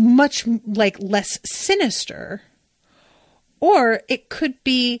much like less sinister. Or it could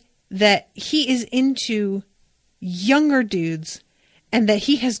be that he is into younger dudes and that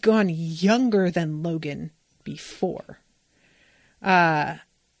he has gone younger than Logan before.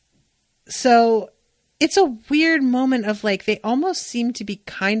 So it's a weird moment of like, they almost seem to be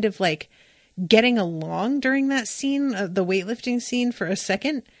kind of like getting along during that scene, the weightlifting scene for a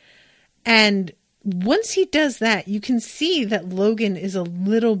second. And once he does that, you can see that Logan is a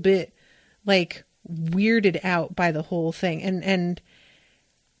little bit like weirded out by the whole thing. And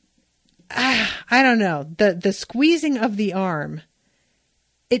I don't know, the squeezing of the arm,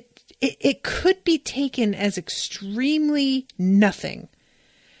 it could be taken as extremely nothing.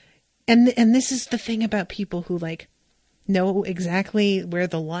 And this is the thing about people who like know exactly where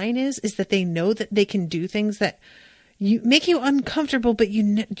the line is that they know that they can do things that you make you uncomfortable, but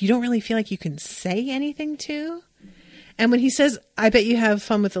you don't really feel like you can say anything to. And when he says, I bet you have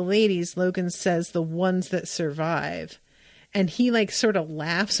fun with the ladies, Logan says the ones that survive. And he like sort of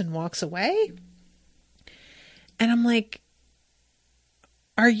laughs and walks away. And I'm like,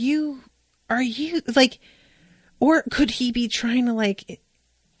 are you like, or could he be trying to like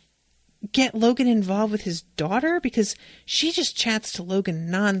get Logan involved with his daughter? Because she just chats to Logan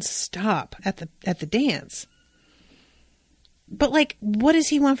nonstop at the dance. But like, what does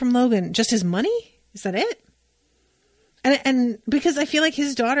he want from Logan? Just his money? Is that it? And because I feel like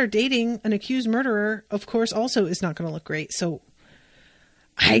his daughter dating an accused murderer, of course, also is not going to look great. So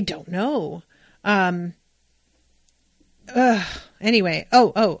I don't know. Anyway.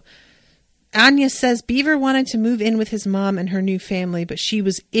 Oh. Anya says Beaver wanted to move in with his mom and her new family, but she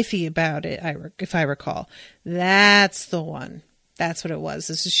was iffy about it, if I recall. That's the one. That's what it was.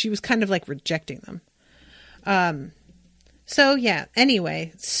 She was kind of like rejecting them. So yeah,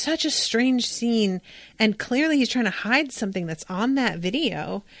 anyway, such a strange scene, and clearly he's trying to hide something that's on that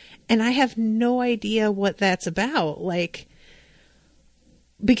video, and I have no idea what that's about. Like,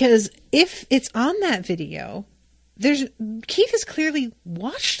 because if it's on that video, Keith has clearly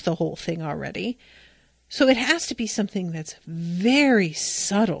watched the whole thing already, so it has to be something that's very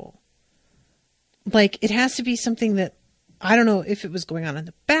subtle. Like, it has to be something that, I don't know if it was going on in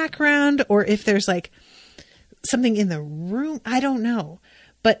the background, or if there's like something in the room. I don't know.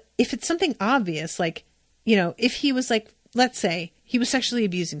 But if it's something obvious, like, you know, if he was like, let's say he was sexually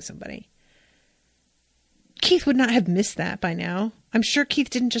abusing somebody, Keith would not have missed that by now. I'm sure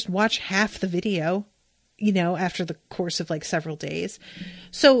Keith didn't just watch half the video, you know, after the course of like several days.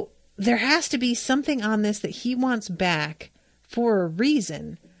 So there has to be something on this that he wants back for a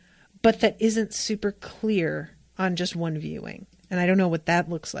reason, but that isn't super clear on just one viewing. And I don't know what that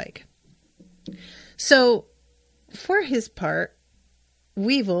looks like. So for his part,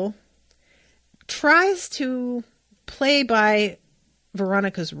 Weevil tries to play by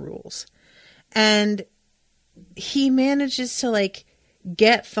Veronica's rules, and he manages to like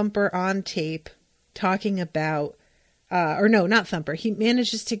get Thumper on tape talking about, or no, not Thumper. He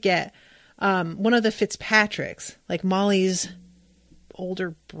manages to get one of the Fitzpatricks, like Molly's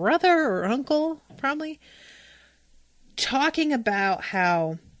older brother or uncle, probably, talking about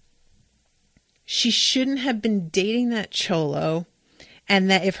how she shouldn't have been dating that cholo, and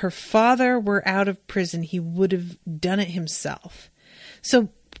that if her father were out of prison, he would have done it himself. So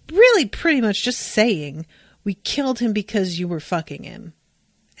really pretty much just saying, we killed him because you were fucking him,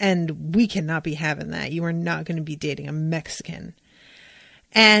 and we cannot be having that. You are not going to be dating a Mexican.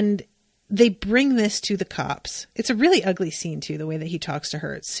 And they bring this to the cops. It's a really ugly scene, too, the way that he talks to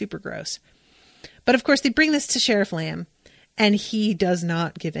her. It's super gross. But, of course, they bring this to Sheriff Lamb, and he does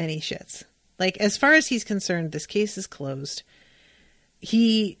not give any shits. Like, as far as he's concerned, this case is closed.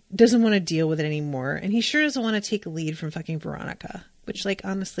 He doesn't want to deal with it anymore, and he sure doesn't want to take a lead from fucking Veronica, which, like,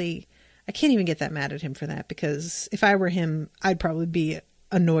 honestly, I can't even get that mad at him for that, because if I were him, I'd probably be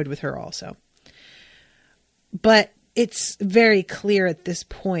annoyed with her also. But it's very clear at this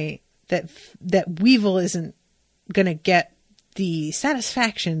point that Weevil isn't going to get the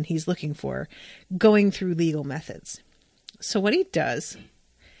satisfaction he's looking for going through legal methods. So what he does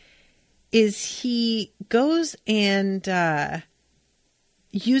is he goes and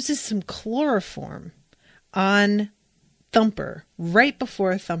uses some chloroform on Thumper right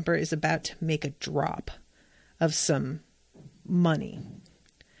before Thumper is about to make a drop of some money.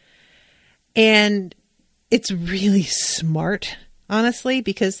 And it's really smart, honestly,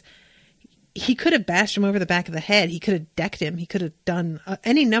 because he could have bashed him over the back of the head. He could have decked him. He could have done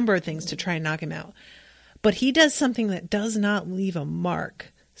any number of things to try and knock him out. But he does something that does not leave a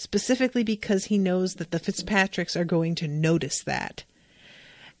mark, specifically because he knows that the Fitzpatricks are going to notice that.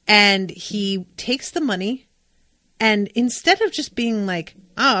 And he takes the money, and instead of just being like,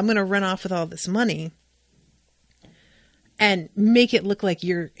 oh, I'm going to run off with all this money and make it look like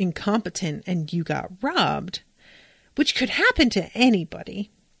you're incompetent and you got robbed, which could happen to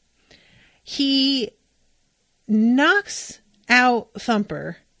anybody, he knocks out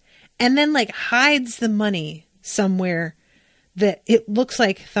Thumper and then like hides the money somewhere that it looks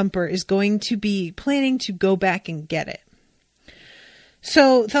like Thumper is going to be planning to go back and get it.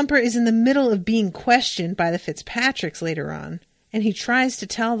 So Thumper is in the middle of being questioned by the Fitzpatricks later on, and he tries to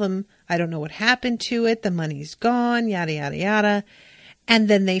tell them, I don't know what happened to it, the money's gone, yada, yada, yada. And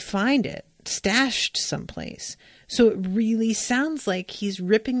then they find it stashed someplace. So it really sounds like he's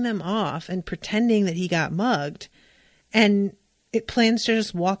ripping them off and pretending that he got mugged, and it plans to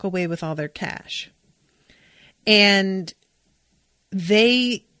just walk away with all their cash. And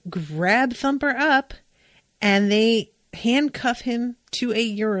they grab Thumper up and they handcuff him to a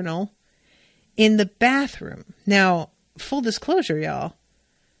urinal in the bathroom. Now, full disclosure, y'all,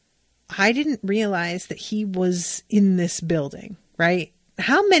 I didn't realize that he was in this building, right?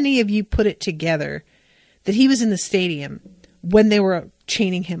 How many of you put it together that he was in the stadium when they were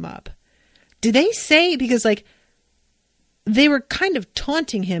chaining him up? Did they say, because like they were kind of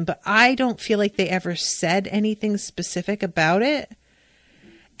taunting him, but I don't feel like they ever said anything specific about it.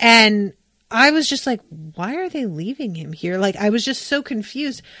 And I was just like, why are they leaving him here? Like, I was just so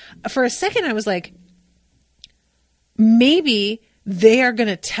confused. For a second, I was like, maybe they are going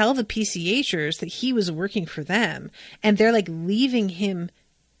to tell the PCHers that he was working for them, and they're like leaving him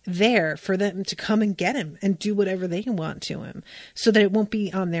there for them to come and get him and do whatever they want to him so that it won't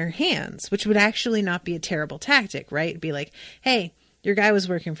be on their hands, which would actually not be a terrible tactic, right? It'd be like, hey, your guy was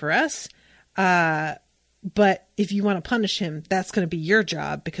working for us, but if you want to punish him, that's going to be your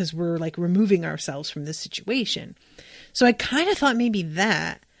job because we're like removing ourselves from this situation. So I kind of thought maybe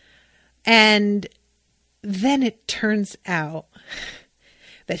that. And then it turns out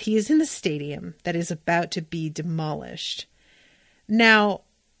that he is in the stadium that is about to be demolished. Now,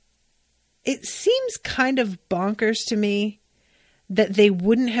 it seems kind of bonkers to me that they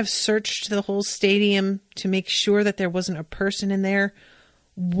wouldn't have searched the whole stadium to make sure that there wasn't a person in there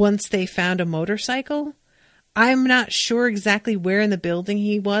once they found a motorcycle. I'm not sure exactly where in the building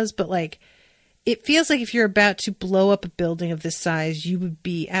he was, but like, it feels like if you're about to blow up a building of this size, you would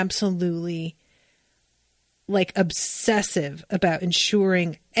be absolutely like obsessive about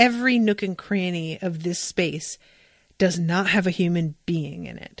ensuring every nook and cranny of this space does not have a human being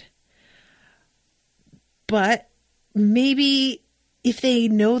in it. But maybe if they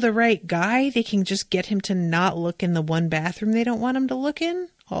know the right guy, they can just get him to not look in the one bathroom they don't want him to look in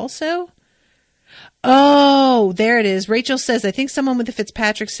also. Oh, there it is. Rachel says, I think someone with the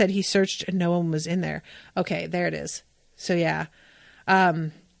Fitzpatrick said he searched and no one was in there. Okay, there it is. So yeah.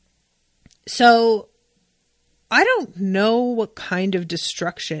 So I don't know what kind of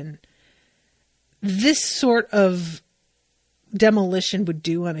destruction this sort of demolition would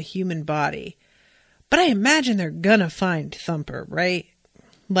do on a human body. But I imagine they're gonna find Thumper, right?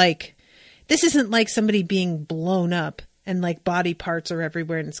 Like, this isn't like somebody being blown up and like body parts are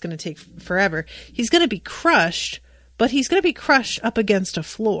everywhere and it's going to take forever. He's going to be crushed, but he's going to be crushed up against a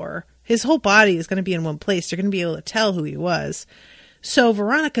floor. His whole body is going to be in one place. They're going to be able to tell who he was. So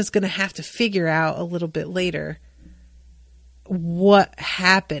Veronica's going to have to figure out a little bit later what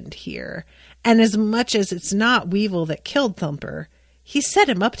happened here. And as much as it's not Weevil that killed Thumper, he set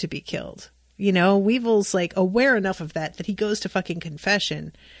him up to be killed. You know, Weevil's like aware enough of that he goes to fucking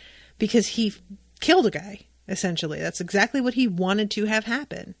confession because he killed a guy, essentially. That's exactly what he wanted to have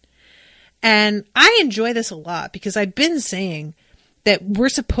happen. And I enjoy this a lot because I've been saying that we're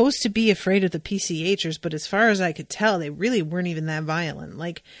supposed to be afraid of the PCHers, but as far as I could tell, they really weren't even that violent.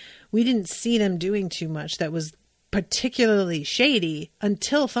 Like, we didn't see them doing too much that was particularly shady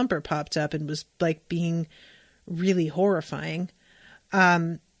until Thumper popped up and was like being really horrifying.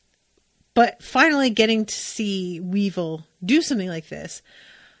 But finally getting to see Weevil do something like this,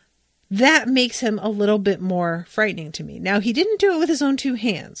 that makes him a little bit more frightening to me. Now, he didn't do it with his own two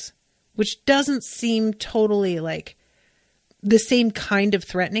hands, which doesn't seem totally like the same kind of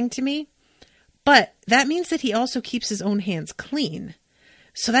threatening to me, but that means that he also keeps his own hands clean.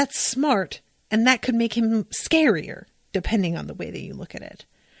 So that's smart. And that could make him scarier, depending on the way that you look at it.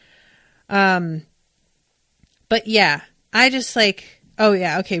 But yeah, I just like, oh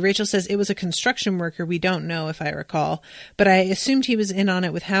yeah, okay, Rachel says it was a construction worker. We don't know, if I recall. But I assumed he was in on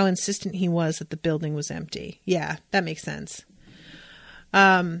it with how insistent he was that the building was empty. Yeah, that makes sense.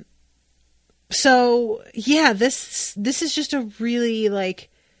 So yeah, this is just a really like,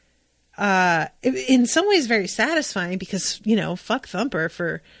 in some ways very satisfying because, you know, fuck Thumper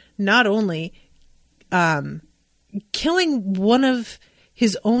for not only killing one of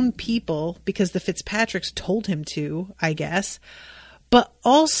his own people because the Fitzpatricks told him to, I guess, but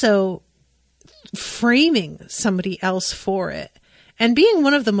also framing somebody else for it and being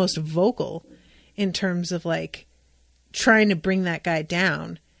one of the most vocal in terms of like trying to bring that guy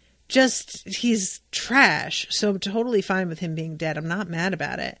down. Just, he's trash. So I'm totally fine with him being dead. I'm not mad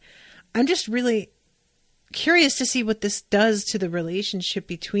about it. I'm just really curious to see what this does to the relationship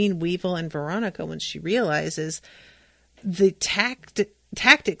between Weevil and Veronica when she realizes the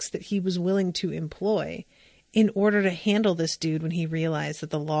tactics that he was willing to employ in order to handle this dude when he realized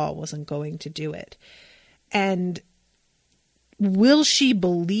that the law wasn't going to do it. And will she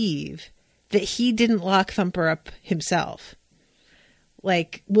believe that he didn't lock Thumper up himself?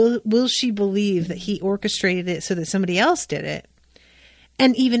 Like, will she believe that he orchestrated it so that somebody else did it?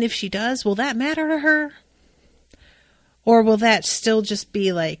 And even if she does, will that matter to her? Or will that still just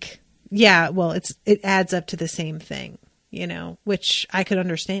be like, yeah, well, it adds up to the same thing, you know, which I could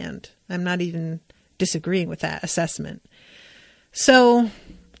understand. I'm not even disagreeing with that assessment. So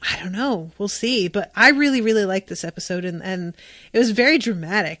I don't know. We'll see. But I really, really liked this episode. And it was very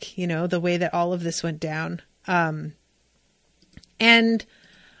dramatic, you know, the way that all of this went down. And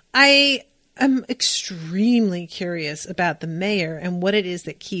I am extremely curious about the mayor and what it is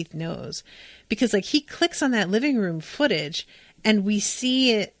that Keith knows. Because, like, he clicks on that living room footage and we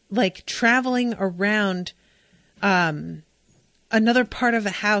see it, like, traveling around another part of the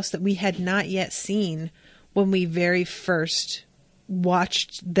house that we had not yet seen when we very first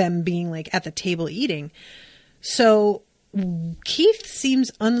watched them being, like, at the table eating. So Keith seems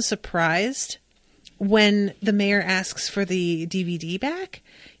unsurprised when the mayor asks for the DVD back.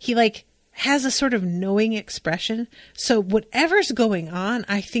 He, like, has a sort of knowing expression. So whatever's going on,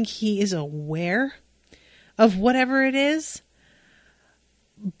 I think he is aware of whatever it is.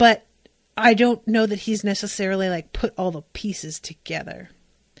 But I don't know that he's necessarily like put all the pieces together.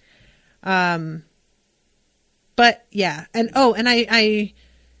 But yeah. And I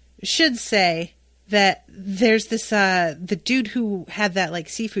should say that there's this, the dude who had that like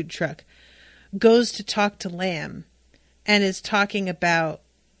seafood truck goes to talk to Lamb and is talking about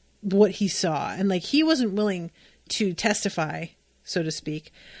what he saw. And like, he wasn't willing to testify, so to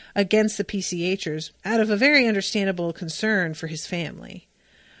speak, against the PCHers out of a very understandable concern for his family.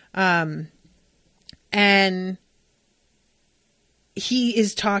 And he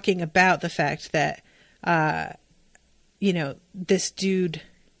is talking about the fact that, you know, this dude,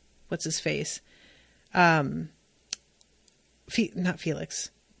 what's his face? Not Felix.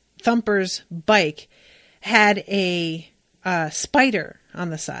 Thumper's bike had a spider on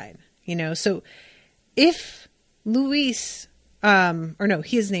the side, you know. So if Luis,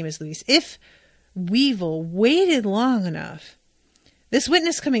 his name is Luis. If Weevil waited long enough, this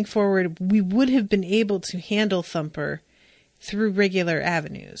witness coming forward, we would have been able to handle Thumper through regular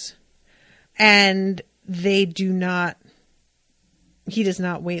avenues. And he does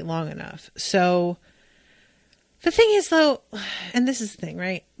not wait long enough. So the thing is, though, and this is the thing,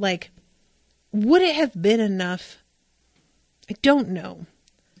 right? Like, would it have been enough? I don't know.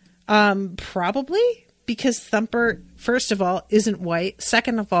 Probably, because Thumper, first of all, isn't white.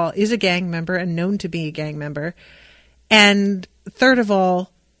 Second of all, is a gang member and known to be a gang member. And third of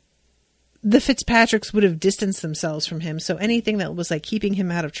all, the Fitzpatricks would have distanced themselves from him. So anything that was like keeping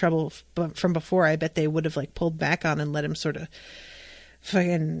him out of trouble from before, I bet they would have like pulled back on and let him sort of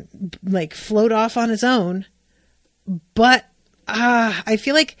fucking like float off on his own. But I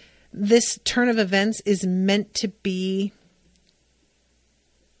feel like this turn of events is meant to be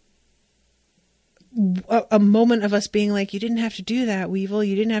a moment of us being like, you didn't have to do that, Weevil.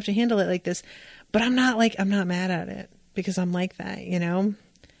 You didn't have to handle it like this. But I'm not mad at it because I'm like that, you know?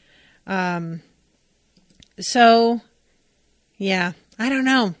 So yeah, I don't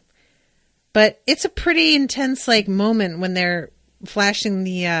know, but it's a pretty intense like moment when they're flashing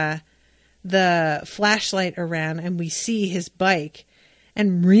the flashlight around and we see his bike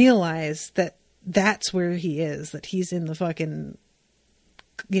and realize that that's where he is, that he's in the fucking,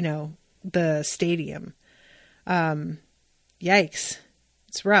 you know, the stadium. Yikes.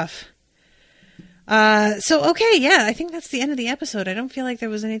 It's rough. So, okay. Yeah, I think that's the end of the episode. I don't feel like there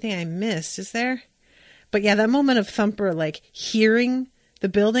was anything I missed. Is there? But yeah, that moment of Thumper, like hearing the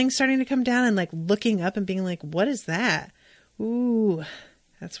building starting to come down and like looking up and being like, what is that? Ooh,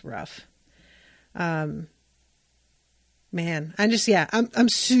 that's rough. Man, I'm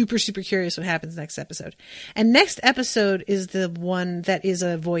super, super curious what happens next episode. And next episode is the one that is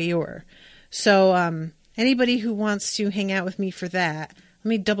a voyeur. So, anybody who wants to hang out with me for that, let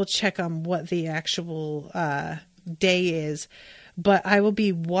me double check on what the actual, day is, but I will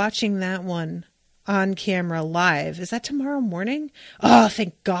be watching that one on camera live. Is that tomorrow morning? Oh,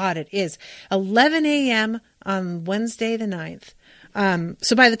 thank God it is. 11 a.m. on Wednesday the 9th.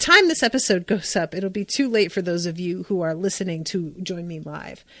 So by the time this episode goes up, it'll be too late for those of you who are listening to join me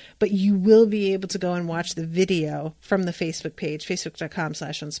live, but you will be able to go and watch the video from the Facebook page,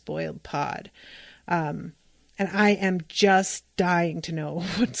 facebook.com/unspoiledpod. And I am just dying to know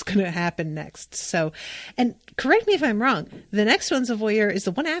what's going to happen next. So, and correct me if I'm wrong, the next one's a voyeur. Is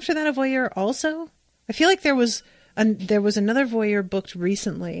the one after that a voyeur also? I feel like there was another voyeur booked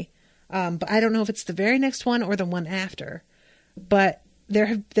recently, but I don't know if it's the very next one or the one after. But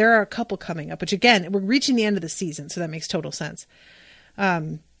there are a couple coming up, which again, we're reaching the end of the season, so that makes total sense.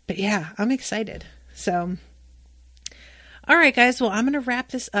 But yeah, I'm excited. So, all right, guys. Well, I'm going to wrap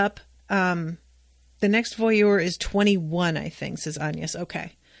this up. The next voyeur is 21, I think, says Agnes.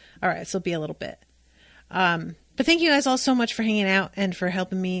 Okay. All right. So it'll be a little bit. But thank you guys all so much for hanging out and for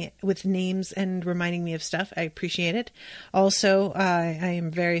helping me with names and reminding me of stuff. I appreciate it. Also, I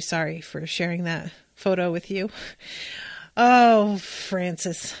am very sorry for sharing that photo with you. Oh,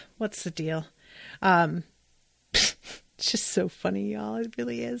 Francis, what's the deal? It's just so funny, y'all. It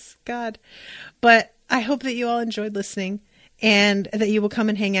really is. God. But I hope that you all enjoyed listening and that you will come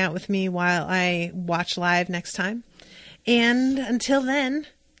and hang out with me while I watch live next time. And until then,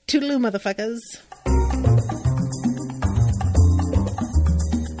 toodaloo, motherfuckers.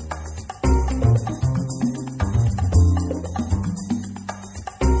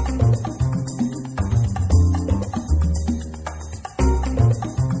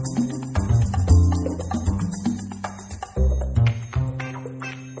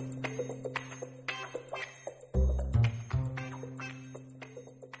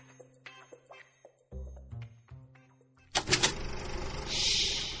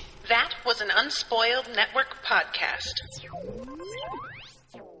 That was an Unspoiled Network podcast.